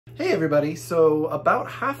Hey everybody, so about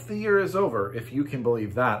half the year is over, if you can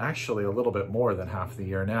believe that. Actually, a little bit more than half the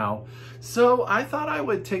year now. So I thought I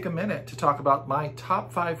would take a minute to talk about my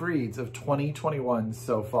top 5 reads of 2021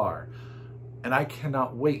 so far. And I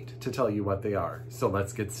cannot wait to tell you what they are. So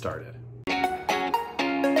let's get started.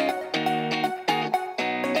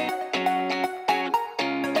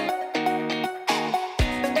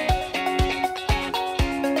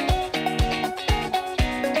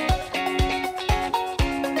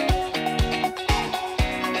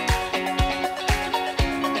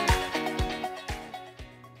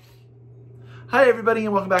 Hi everybody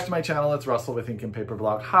and welcome back to my channel. It's Russell with Ink and Paper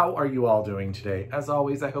Blog. How are you all doing today? As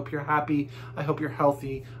always, I hope you're happy, I hope you're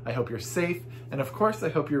healthy, I hope you're safe, and of course I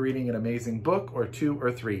hope you're reading an amazing book or 2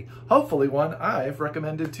 or 3. Hopefully one I've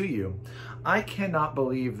recommended to you. I cannot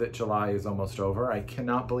believe that July is almost over. I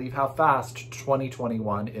cannot believe how fast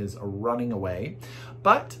 2021 is running away.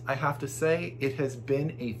 But I have to say it has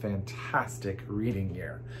been a fantastic reading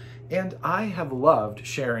year. And I have loved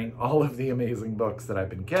sharing all of the amazing books that I've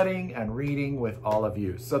been getting and reading with all of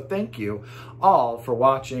you. So thank you all for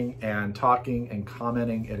watching and talking and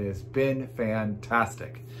commenting. It has been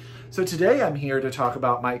fantastic. So today I'm here to talk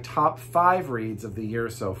about my top 5 reads of the year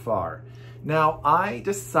so far. Now, I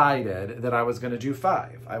decided that I was going to do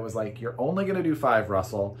 5. I was like, you're only going to do 5,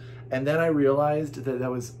 Russell. And then I realized that that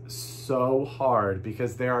was so hard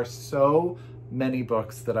because there are so many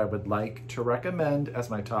books that I would like to recommend as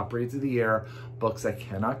my top reads of the year, books I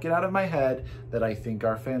cannot get out of my head that I think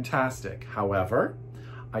are fantastic. However,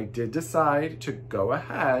 I did decide to go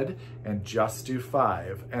ahead and just do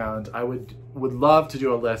 5, and I would love to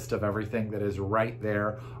do a list of everything that is right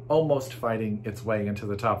there, almost fighting its way into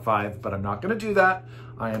the top 5, but I'm not going to do that.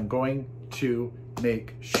 I am going to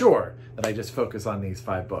make sure that I just focus on these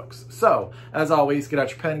 5 books. So, as always, get out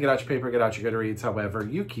your pen, get out your paper, get out your Goodreads, however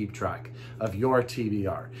you keep track of your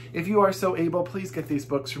TBR. If you are so able, please get these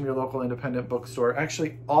books from your local independent bookstore.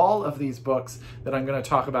 Actually, all of these books that I'm going to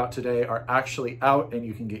talk about today are actually out and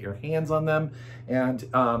you can get your hands on them. And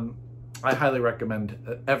I highly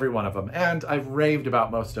recommend every one of them. And I've raved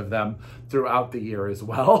about most of them throughout the year as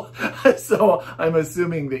well. So I'm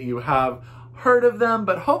assuming that you have heard of them,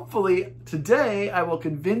 but hopefully today I will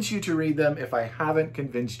convince you to read them if I haven't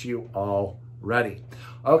convinced you already.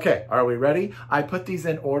 Okay, are we ready? I put these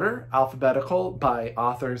in order, alphabetical by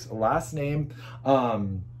author's last name.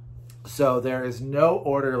 So there is no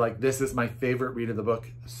order like this is my favorite read of the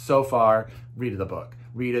book so far, read of the book,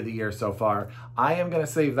 read of the year so far. I am going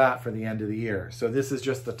to save that for the end of the year. So this is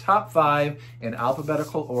just the top 5 in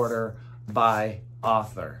alphabetical order by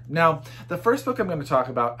author. Now, the first book I'm going to talk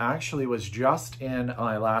about actually was just in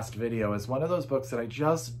my last video as one of those books that I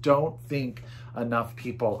just don't think enough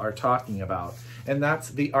people are talking about. And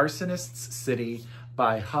that's The Arsonists City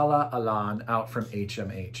by Hala Alyan, out from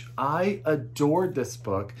HMH. I adored this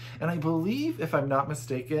book, and I believe, if I'm not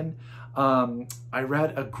mistaken, I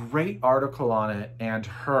read a great article on it and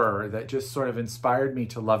her that just sort of inspired me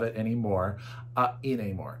to love it even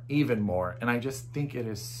more. And I just think it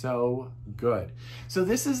is so good. So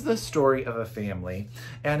this is the story of a family,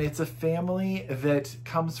 and it's a family that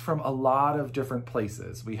comes from a lot of different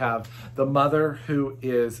places. We have the mother who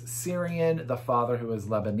is Syrian, the father who is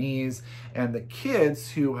Lebanese, and the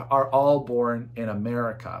kids who are all born in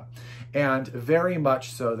America. And very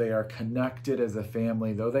much so, they are connected as a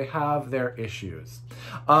family, though they have their issues.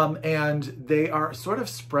 And they are sort of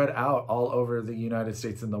spread out all over the United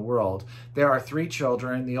States and the world. There are 3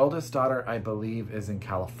 children. The oldest daughter, I believe, is in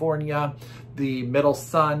California. The middle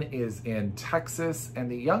son is in Texas,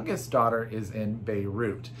 and the youngest daughter is in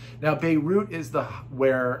Beirut. Now, Beirut is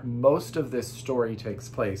where most of this story takes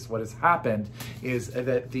place. What has happened is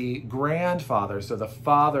that the grandfather, so the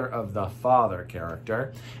father of the father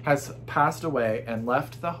character, has passed away and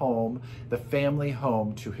left the home, the family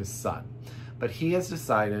home, to his son. But he has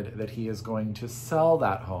decided that he is going to sell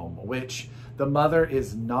that home, which the mother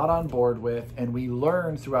is not on board with, and we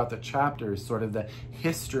learn throughout the chapters sort of the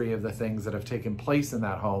history of the things that have taken place in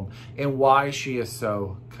that home and why she is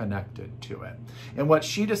so connected to it. And what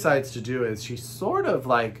she decides to do is she sort of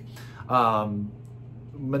like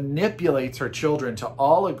manipulates her children to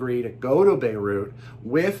all agree to go to Beirut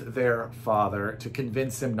with their father to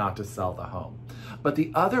convince him not to sell the home. But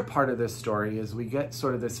the other part of this story is we get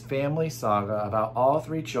sort of this family saga about all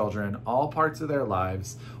 3 children, all parts of their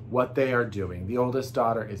lives, what they are doing. The oldest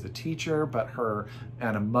daughter is a teacher, but her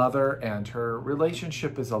and a mother, and her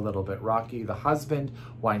relationship is a little bit rocky. The husband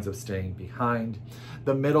winds up staying behind.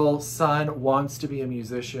 The middle son wants to be a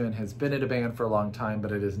musician, has been in a band for a long time,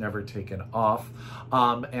 but it has never taken off.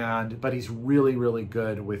 But he's really, really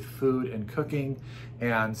good with food and cooking.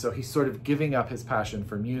 And so he's sort of giving up his passion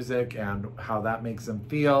for music and how that makes him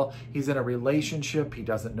feel. He's in a relationship. He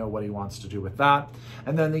doesn't know what he wants to do with that.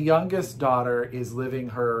 And then the youngest daughter is living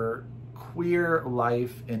her queer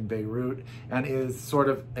life in Beirut and is sort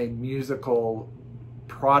of a musical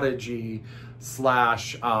prodigy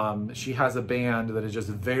slash she has a band that is just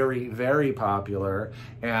very, very popular,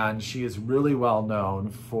 and she is really well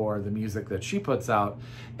known for the music that she puts out.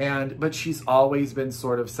 But she's always been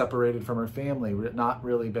sort of separated from her family, not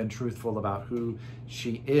really been truthful about who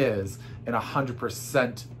she is in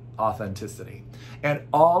 100% authenticity. And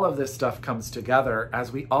all of this stuff comes together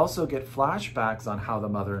as we also get flashbacks on how the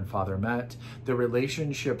mother and father met, the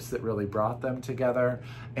relationships that really brought them together,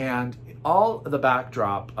 and all the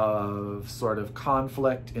backdrop of sort of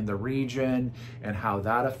conflict in the region and how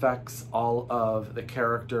that affects all of the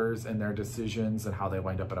characters and their decisions and how they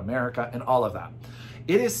wind up in America and all of that.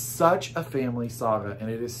 It is such a family saga, and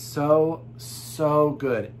it is so, so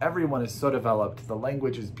good. Everyone is so developed. The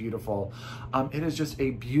language is beautiful. It is just a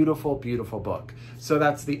beautiful, beautiful book. So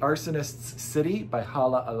that's The Arsonists' City by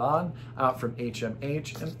Hala Alyan out from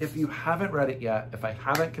HMH. And if you haven't read it yet, if I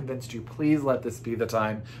haven't convinced you, please let this be the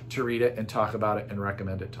time to read it and talk about it and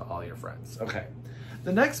recommend it to all your friends. Okay.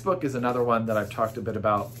 The next book is another one that I've talked a bit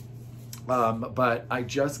about, but I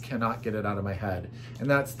just cannot get it out of my head. And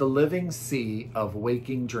that's The Living Sea of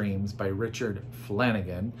Waking Dreams by Richard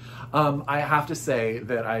Flanagan. I have to say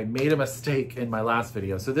that I made a mistake in my last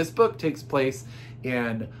video. So this book takes place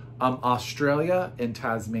in Australia and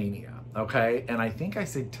Tasmania, okay? And I think I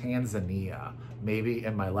said Tanzania maybe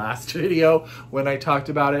in my last video when I talked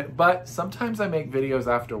about it, but sometimes I make videos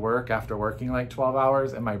after work, after working like 12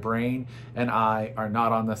 hours, and my brain and I are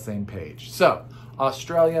not on the same page. So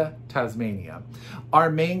Australia, Tasmania.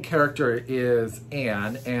 Our main character is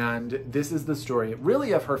Anne, and this is the story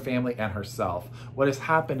really of her family and herself. What has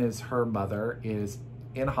happened is her mother is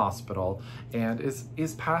in hospital and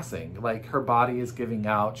is passing. Like, her body is giving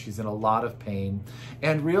out, she's in a lot of pain,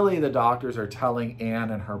 and really the doctors are telling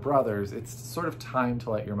Anne and her brothers, it's sort of time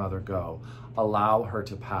to let your mother go, allow her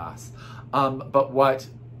to pass. But what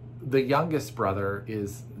the youngest brother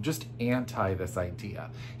is just anti this idea.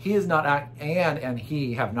 He is not, Anne and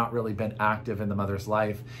he have not really been active in the mother's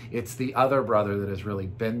life. It's the other brother that has really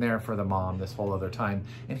been there for the mom this whole other time.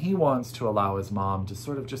 And he wants to allow his mom to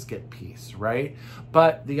sort of just get peace, right?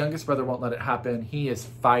 But the youngest brother won't let it happen. He is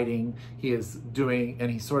fighting, he is doing,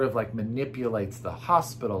 and he sort of like manipulates the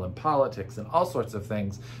hospital and politics and all sorts of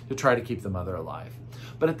things to try to keep the mother alive.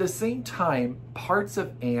 But at the same time, parts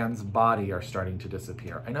of Anne's body are starting to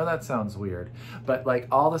disappear. I know that sounds weird, but like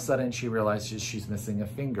all of a sudden she realizes she's missing a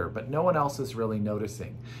finger, but no one else is really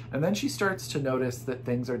noticing. And then she starts to notice that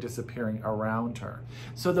things are disappearing around her.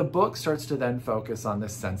 So the book starts to then focus on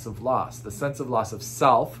this sense of loss, the sense of loss of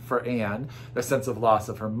self for Anne, the sense of loss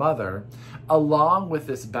of her mother, along with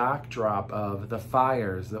this backdrop of the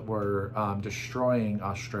fires that were destroying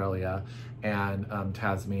Australia and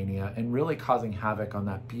Tasmania and really causing havoc on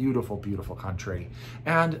that beautiful, beautiful country.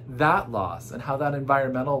 And that loss and how that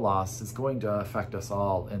environmental loss is going to affect us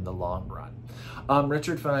all in the long run.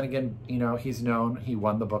 Richard Flanagan, you know, he's known, he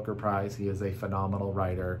won the Booker Prize. He is a phenomenal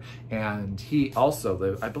writer. And he also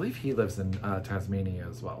lives, I believe he lives in Tasmania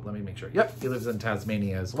as well. Let me make sure. Yep, he lives in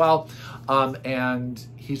Tasmania as well. And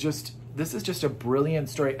he's just, this is just a brilliant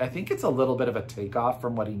story. I think it's a little bit of a takeoff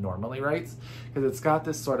from what he normally writes because it's got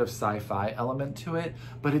this sort of sci-fi element to it,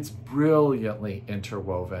 but it's brilliantly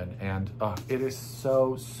interwoven, and it is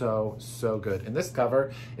so, so, so good. And this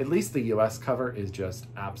cover, at least the US cover, is just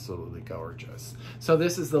absolutely gorgeous. So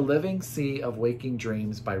this is The Living Sea of Waking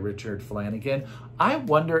Dreams by Richard Flanagan. I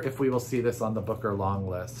wonder if we will see this on the Booker long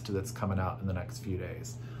list that's coming out in the next few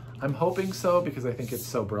days. I'm hoping so because I think it's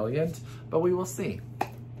so brilliant, but we will see.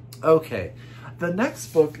 Okay, the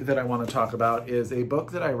next book that I want to talk about is a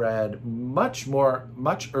book that I read much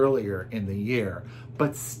earlier in the year,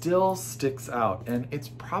 but still sticks out. And it's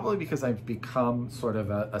probably because I've become sort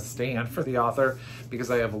of a stan for the author,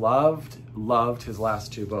 because I have loved his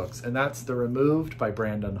last two books. And that's The Removed by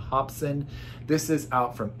Brandon Hobson. This is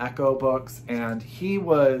out from Ecco Books, and he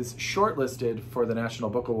was shortlisted for the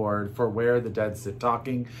National Book Award for Where the Dead Sit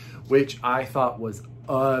Talking, which I thought was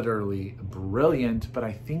utterly brilliant, but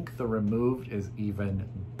I think The Removed is even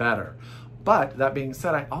better. But that being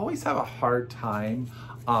said, I always have a hard time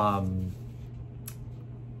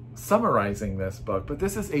summarizing this book, but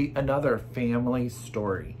this is another family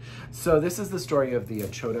story. So this is the story of the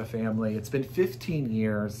Achota family. It's been 15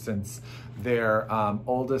 years since their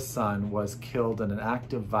oldest son was killed in an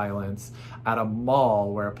act of violence at a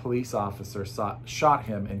mall where a police officer shot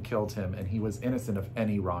him and killed him, and he was innocent of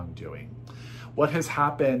any wrongdoing. What has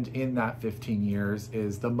happened in that 15 years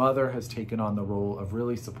is the mother has taken on the role of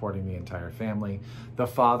really supporting the entire family. The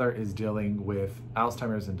father is dealing with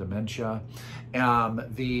Alzheimer's and dementia.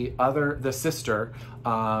 The sister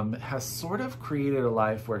has sort of created a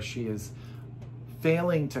life where she is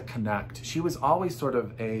failing to connect. She was always sort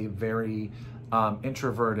of a very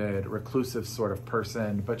introverted, reclusive sort of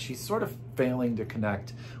person, but she's sort of failing to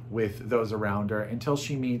connect with those around her until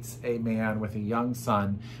she meets a man with a young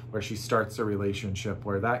son, where she starts a relationship.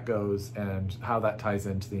 Where that goes and how that ties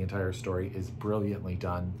into the entire story is brilliantly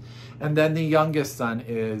done. And then the youngest son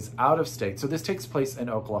is out of state. So this takes place in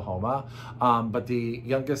Oklahoma, but the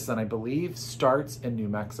youngest son, I believe, starts in New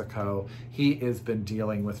Mexico. He has been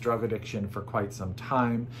dealing with drug addiction for quite some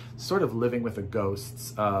time, sort of living with the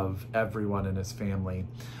ghosts of everyone in his family.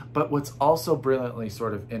 But what's also brilliantly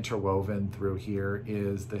sort of interwoven through here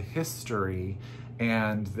is the history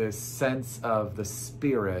and this sense of the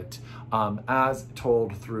spirit as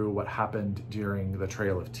told through what happened during the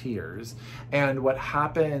Trail of Tears. And what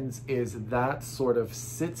happens is that sort of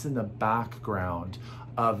sits in the background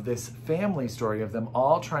of this family story of them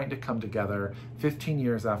all trying to come together 15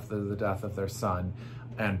 years after the death of their son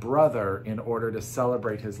and brother in order to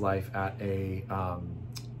celebrate his life at a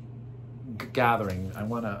gathering.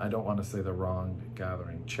 I don't want to say the wrong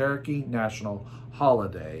gathering. Cherokee National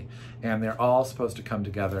Holiday, and they're all supposed to come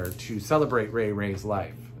together to celebrate Ray's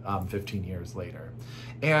life 15 years later.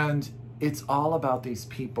 And it's all about these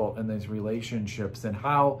people and these relationships and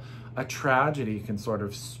how a tragedy can sort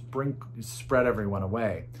of spread everyone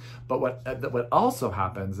away. But what also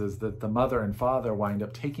happens is that the mother and father wind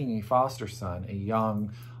up taking a foster son, a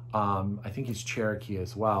young I think he's Cherokee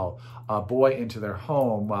as well, a boy into their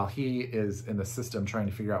home while he is in the system trying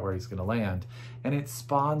to figure out where he's going to land. And it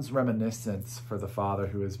spawns reminiscence for the father,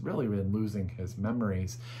 who has really been losing his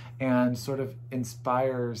memories, and sort of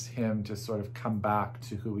inspires him to sort of come back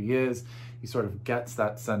to who he is. He sort of gets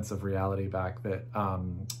that sense of reality back that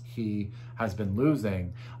he has been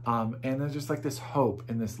losing. And there's just like this hope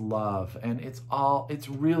and this love, and it's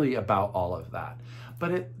really about all of that.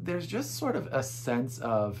 But there's just sort of a sense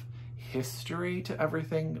of history to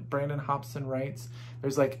everything Brandon Hobson writes.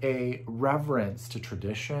 There's like a reverence to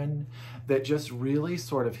tradition that just really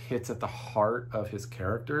sort of hits at the heart of his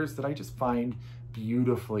characters that I just find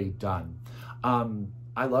beautifully done.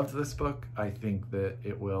 I loved this book. I think that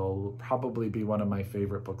it will probably be one of my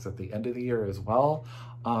favorite books at the end of the year as well.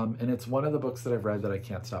 And it's one of the books that I've read that I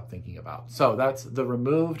can't stop thinking about. So that's The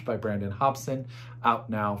Removed by Brandon Hobson, out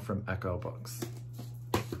now from Ecco Books.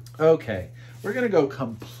 Okay, we're gonna go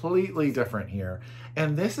completely different here.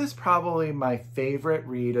 And this is probably my favorite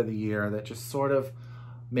read of the year that just sort of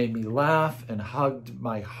made me laugh and hugged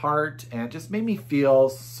my heart and just made me feel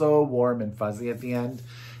so warm and fuzzy at the end.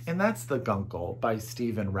 And that's The Guncle by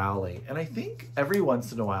Stephen Rowley. And I think every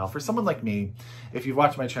once in a while, for someone like me, if you've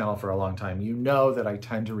watched my channel for a long time, you know that I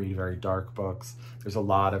tend to read very dark books. There's a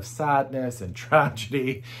lot of sadness and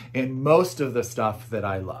tragedy in most of the stuff that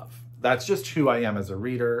I love. That's just who I am as a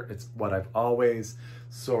reader. It's what I've always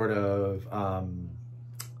sort of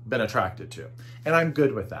been attracted to. And I'm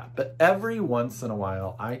good with that. But every once in a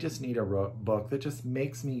while, I just need a book that just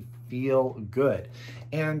makes me feel good.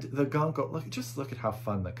 And The Guncle, just look at how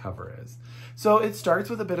fun the cover is. So it starts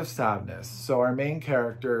with a bit of sadness. So our main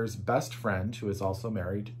character's best friend, who is also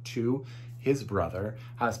married to his brother,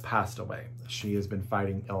 has passed away. She has been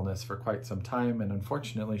fighting illness for quite some time, and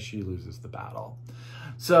unfortunately she loses the battle.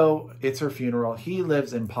 So it's her funeral. He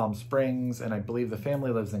lives in Palm Springs, and I believe the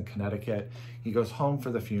family lives in Connecticut. He goes home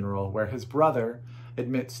for the funeral, where his brother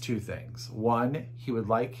admits two things. One, he would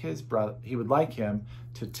like him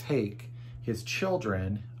to take his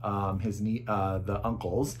children, the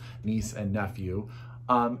uncles, niece and nephew,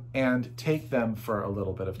 and take them for a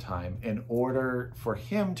little bit of time in order for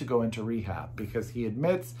him to go into rehab, because he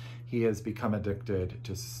admits he has become addicted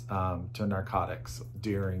to narcotics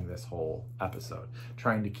during this whole episode,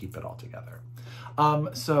 trying to keep it all together.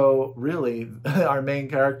 So really, our main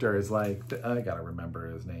character is like, I gotta remember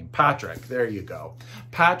his name, Patrick, there you go.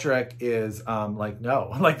 Patrick is like,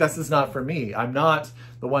 no, like this is not for me. I'm not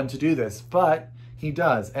the one to do this, but he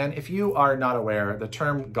does. And if you are not aware, the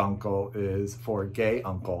term Guncle is for gay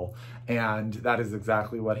uncle, and that is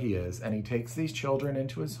exactly what he is. And he takes these children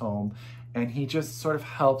into his home, and he just sort of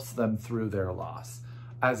helps them through their loss.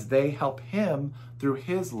 as they help him through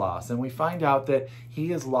his loss. And we find out that he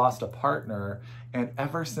has lost a partner, and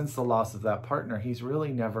ever since the loss of that partner, he's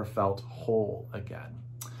really never felt whole again.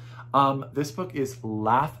 This book is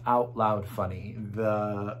laugh out loud funny.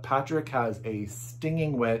 Patrick has a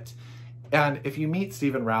stinging wit, and if you meet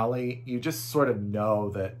Stephen Rowley, you just sort of know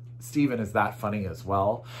that Stephen is that funny as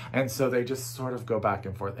well. And so they just sort of go back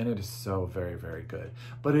and forth, and it is so very, very good.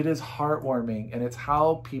 But it is heartwarming, and it's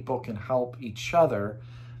how people can help each other.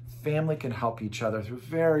 Family can help each other through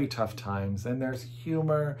very tough times, and there's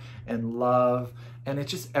humor and love, and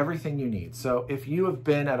it's just everything you need. So if you have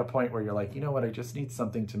been at a point where you're like, you know what, I just need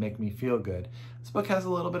something to make me feel good, this book has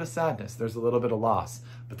a little bit of sadness, there's a little bit of loss,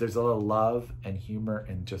 but there's a little love and humor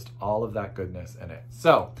and just all of that goodness in it.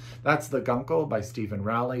 So that's The Guncle by Stephen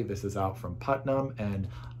Rowley. This is out from Putnam, and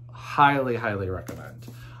highly, highly recommend.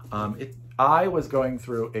 I was going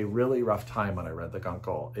through a really rough time when I read The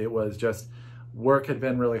Guncle. It was just, work had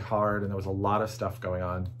been really hard and there was a lot of stuff going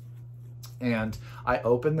on. And I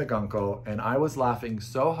opened The Guncle and I was laughing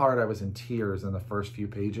so hard I was in tears in the first few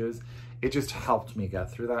pages. It just helped me get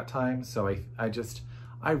through that time. So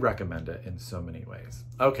I recommend it in so many ways.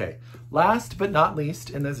 Okay, last but not least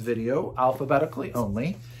in this video, alphabetically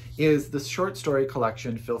only, is the short story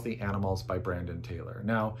collection Filthy Animals by Brandon Taylor.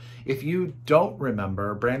 Now, if you don't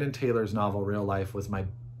remember, Brandon Taylor's novel Real Life was my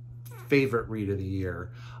favorite read of the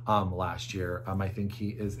year last year. I think he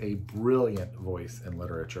is a brilliant voice in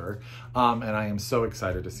literature, and I am so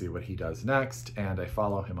excited to see what he does next. And I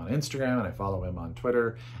follow him on Instagram and I follow him on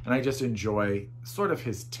Twitter, and I just enjoy sort of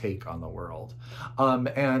his take on the world.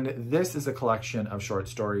 And this is a collection of short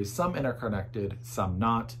stories, some interconnected, some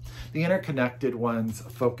not. The interconnected ones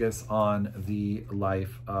focus on the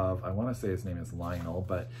life of, I want to say his name is Lionel,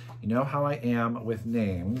 but you know how I am with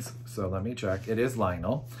names, so let me check. It is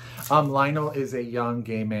Lionel. Lionel is a young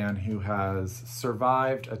gay man who has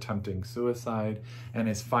survived attempting suicide and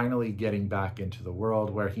is finally getting back into the world,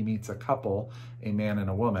 where he meets a couple, a man and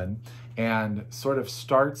a woman, and sort of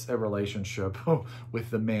starts a relationship with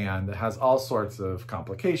the man that has all sorts of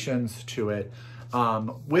complications to it,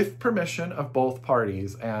 with permission of both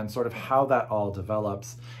parties, and sort of how that all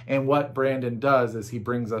develops. And what Brandon does is he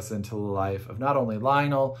brings us into the life of not only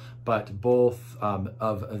Lionel, but both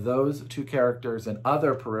of those two characters and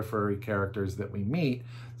other periphery characters that we meet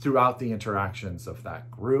throughout the interactions of that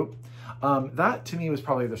group. That to me was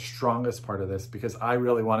probably the strongest part of this, because I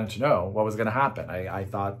really wanted to know what was going to happen. I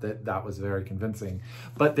thought that was very convincing.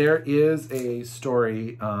 But there is a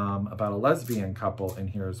story about a lesbian couple in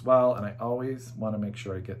here as well, and I always want to make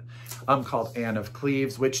sure I get called Anne of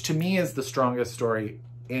Cleves, which to me is the strongest story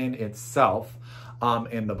in itself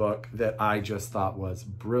in the book, that I just thought was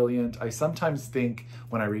brilliant. I sometimes think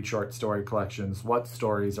when I read short story collections, what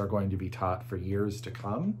stories are going to be taught for years to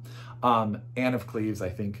come. Anne of Cleves, I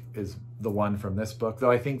think, is the one from this book,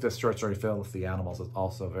 though I think the short story Filthy Animals is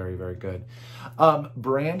also very, very good.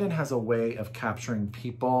 Brandon has a way of capturing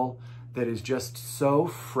people that is just so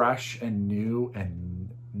fresh and new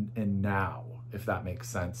and now, if that makes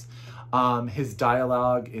sense. His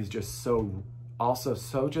dialogue is just so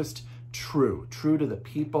just true to the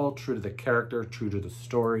people, true to the character, true to the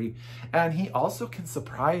story. And he also can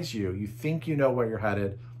surprise you. You think you know where you're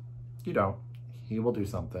headed. You don't. He will do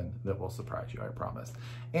something that will surprise you, I promise.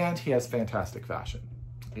 And he has fantastic fashion.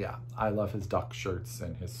 Yeah, I love his duck shirts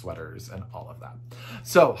and his sweaters and all of that.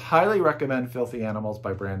 So, highly recommend Filthy Animals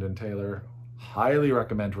by Brandon Taylor. Highly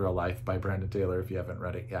recommend Real Life by Brandon Taylor if you haven't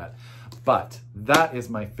read it yet. But that is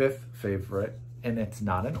my fifth favorite, and it's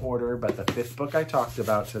not in order, but the fifth book I talked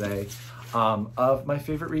about today of my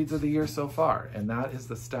favorite reads of the year so far, and that is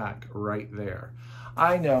the stack right there.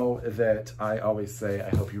 I know that I always say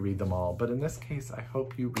I hope you read them all, but in this case, I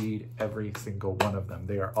hope you read every single one of them.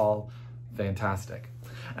 They are all fantastic.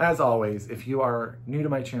 As always, if you are new to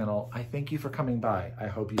my channel, I thank you for coming by. I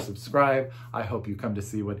hope you subscribe. I hope you come to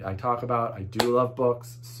see what I talk about. I do love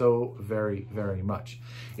books so very, very much.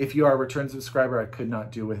 If you are a return subscriber, I could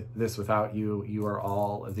not do this without you. You are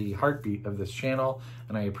all the heartbeat of this channel,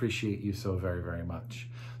 and I appreciate you so very, very much.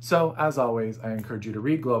 So, as always, I encourage you to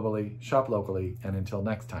read globally, shop locally, and until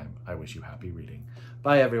next time, I wish you happy reading.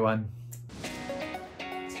 Bye, everyone.